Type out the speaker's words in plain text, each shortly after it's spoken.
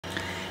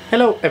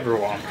Hello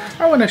everyone,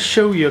 I want to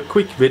show you a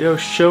quick video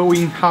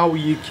showing how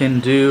you can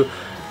do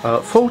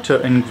photo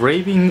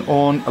engraving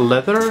on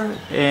leather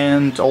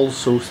and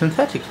also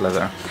synthetic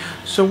leather.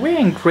 So we're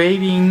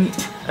engraving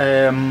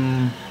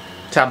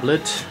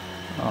tablet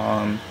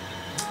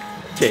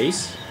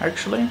case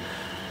actually.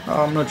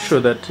 I'm not sure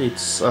that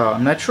it's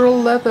natural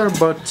leather,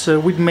 but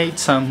we've made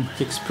some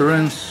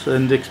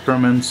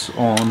experiments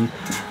on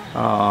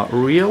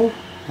real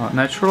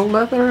natural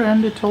leather,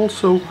 and it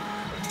also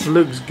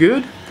looks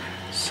good.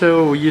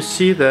 So you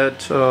see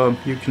that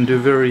you can do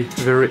very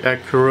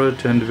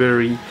accurate and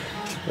very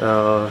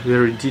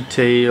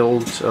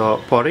detailed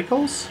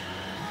particles.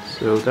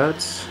 So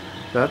that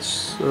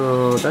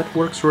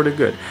works really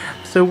good.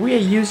 So we are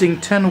using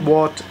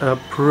 10-watt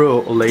Pro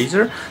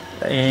laser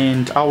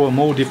and our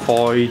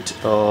modified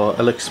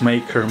LX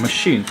Maker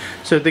machine.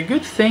 So the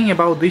good thing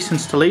about this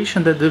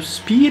installation that the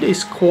speed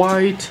is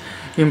quite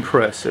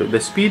impressive. The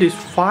speed is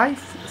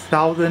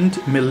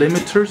 5,000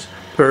 millimeters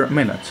per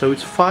minute. So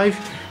it's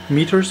 5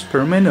 meters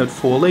per minute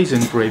for laser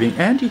engraving,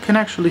 and you can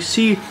actually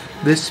see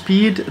the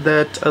speed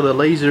that the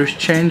laser is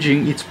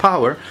changing its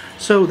power.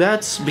 So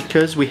that's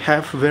because we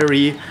have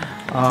very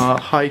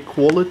high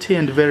quality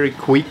and very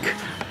quick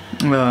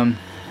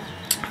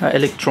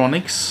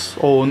electronics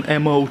on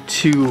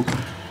MO2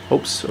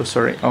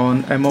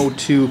 on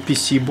MO2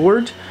 PC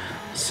board.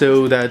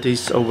 So that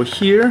is over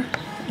here,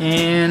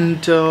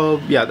 and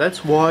yeah,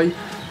 that's why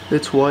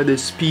the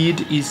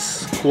speed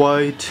is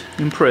quite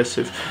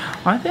impressive.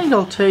 I think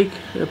I'll take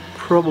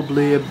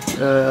probably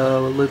a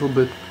little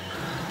bit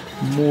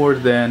more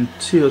than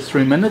 2 or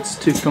 3 minutes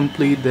to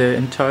complete the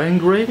entire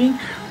engraving,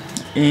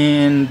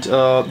 and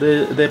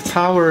the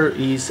power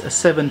is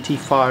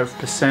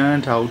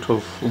 75% out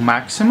of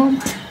maximum,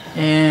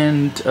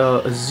 and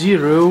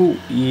 0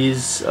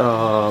 is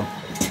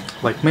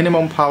like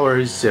minimum power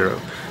is 0.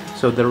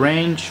 So the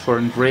range for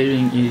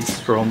engraving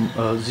is from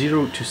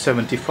 0 to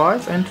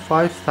 75 and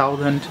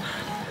 5,000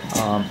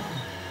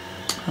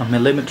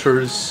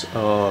 millimeters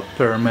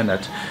per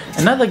minute.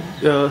 Another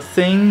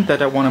thing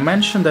that I want to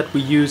mention, that we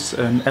use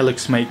an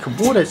LX Maker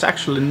board. It's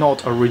actually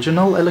not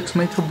original LX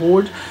Maker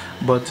board,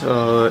 but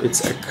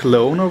it's a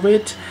clone of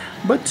it.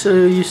 But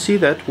you see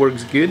that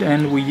works good,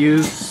 and we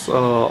use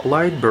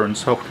Lightburn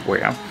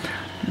software.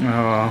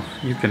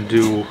 You can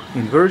do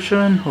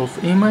inversion of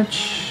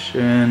image,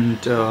 and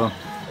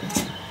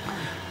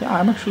yeah,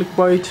 I'm actually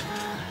quite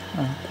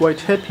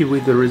happy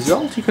with the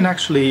result. You can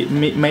actually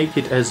make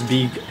it as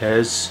big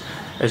as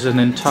an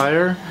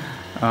entire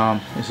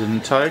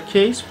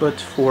case, but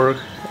for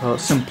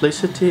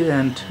simplicity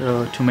and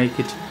to make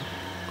it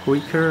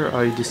quicker,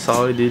 I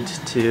decided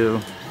to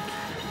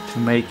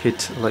make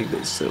it like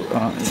this. So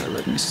yeah,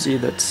 let me see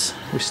that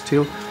we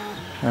still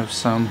have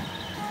some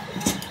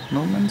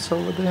movements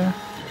over there.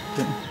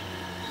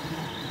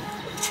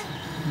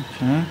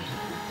 Okay.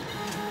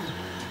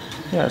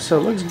 Yeah, so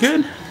it looks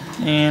good,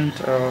 and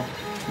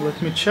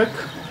let me check.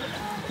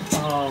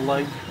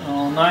 Like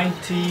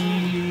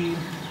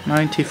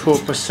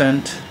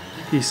 94%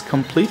 is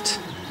complete.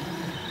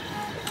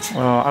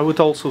 I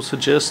would also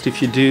suggest,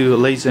 if you do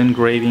laser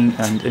engraving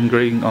and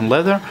engraving on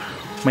leather,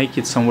 make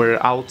it somewhere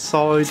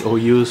outside or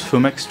use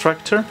foam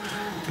extractor,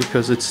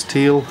 because it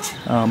still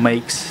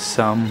makes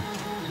some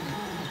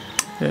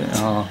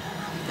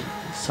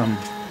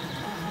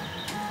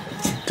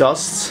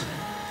dust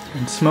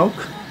and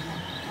smoke.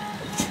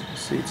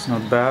 See, it's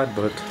not bad,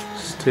 but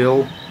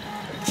still.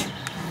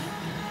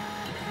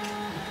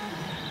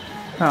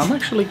 I'm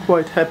actually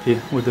quite happy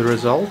with the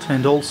result,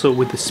 and also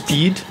with the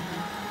speed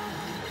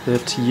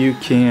that you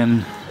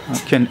can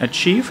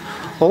achieve.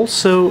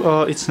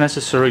 Also, it's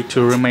necessary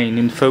to remain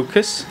in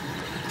focus.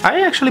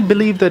 I actually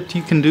believe that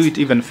you can do it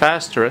even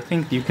faster. I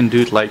think you can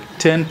do it like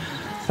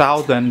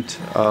 10,000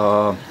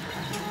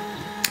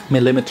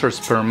 millimeters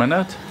per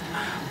minute,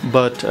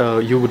 but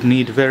you would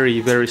need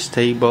very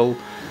stable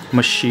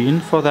machine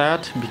for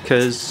that,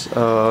 because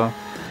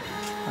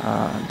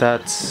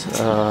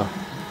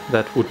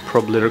that would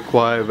probably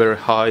require very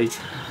high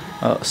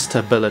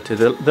stability.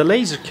 The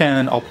laser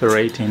can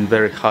operate in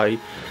very high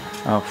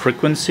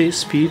frequency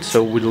speed,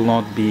 so will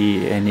not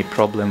be any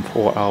problem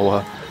for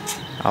our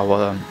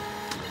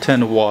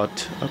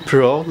 10-watt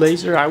Pro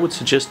laser. I would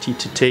suggest you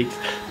to take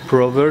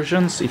Pro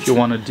versions if you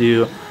want to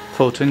do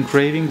photo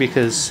engraving,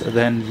 because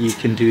then you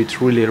can do it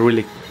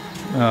really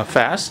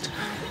fast.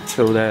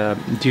 So the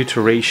duty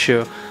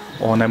ratio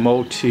on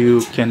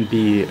MO2 can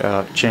be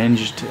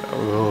changed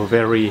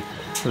very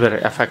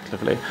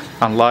effectively,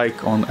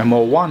 unlike on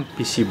MO1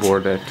 PC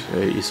board that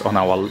is on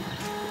our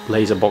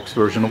LaserBox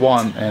version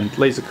 1 and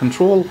laser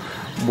control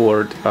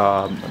board.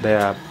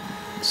 The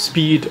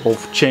speed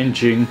of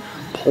changing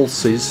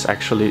pulses,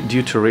 actually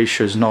duty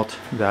ratio, is not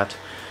that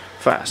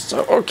fast.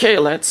 So okay,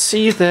 let's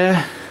see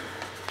the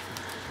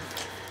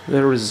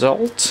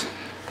result.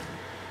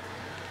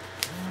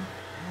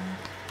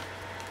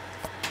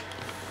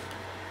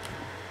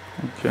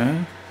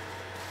 Okay,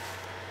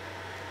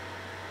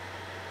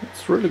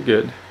 it's really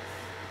good.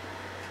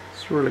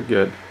 It's really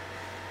good.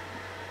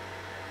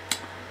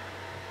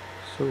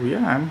 So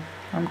yeah,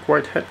 I'm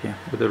quite happy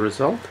with the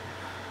result.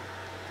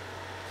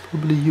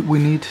 Probably we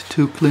need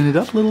to clean it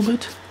up a little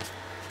bit,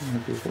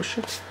 maybe wash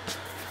it.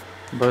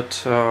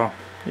 But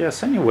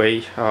yes,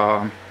 anyway,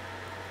 let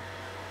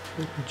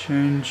me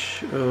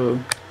change.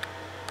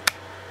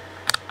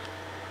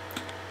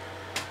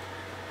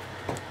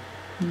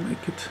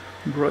 Make it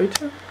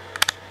brighter.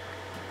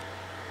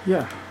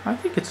 Yeah, I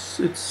think it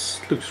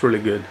looks really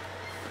good.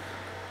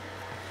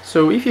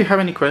 So if you have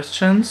any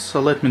questions,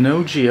 let me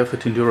know,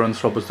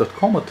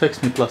 gf@endurancerobots.com, or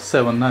text me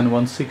 +7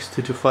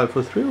 916 225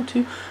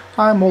 4302.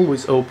 I'm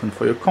always open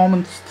for your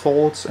comments,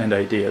 thoughts and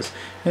ideas.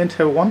 And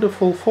have a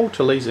wonderful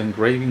photo laser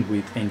engraving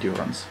with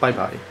Endurance. Bye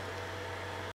bye.